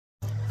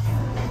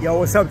Yo,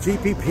 what's up,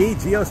 GPP,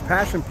 Gio's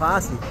Passion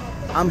Posse?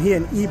 I'm here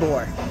in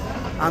Ybor.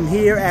 I'm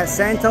here at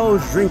Santos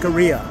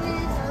Drinkeria,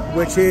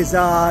 which is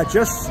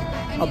just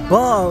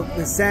above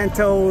the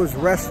Santos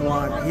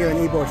restaurant here in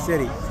Ybor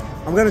City.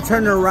 I'm gonna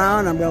turn it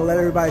around. I'm gonna let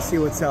everybody see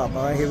what's up.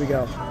 All right, here we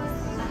go.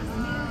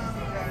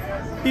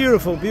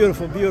 Beautiful,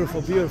 beautiful,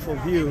 beautiful, beautiful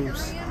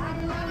views.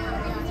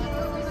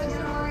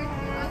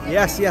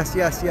 Yes, yes,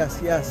 yes, yes,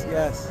 yes,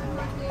 yes.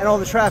 And all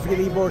the traffic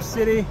in Ybor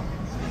City.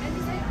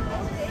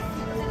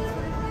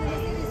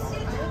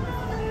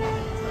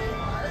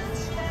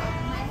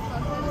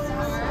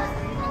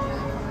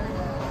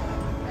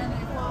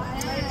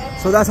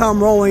 So that's how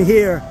I'm rolling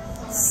here.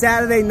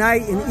 Saturday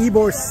night in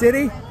Ybor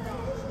City.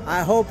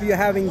 I hope you're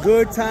having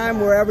good time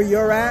wherever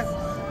you're at.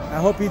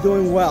 I hope you're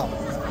doing well.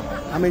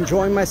 I'm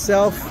enjoying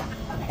myself,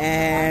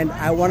 and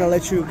I want to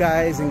let you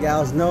guys and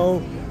gals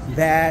know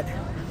that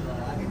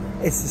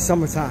it's the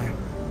summertime.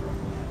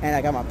 And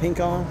I got my pink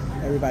on.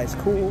 Everybody's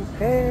cool.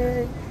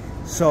 Hey.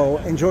 So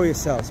enjoy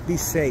yourselves. Be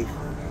safe.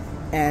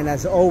 And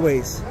as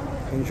always,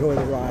 enjoy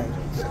the ride.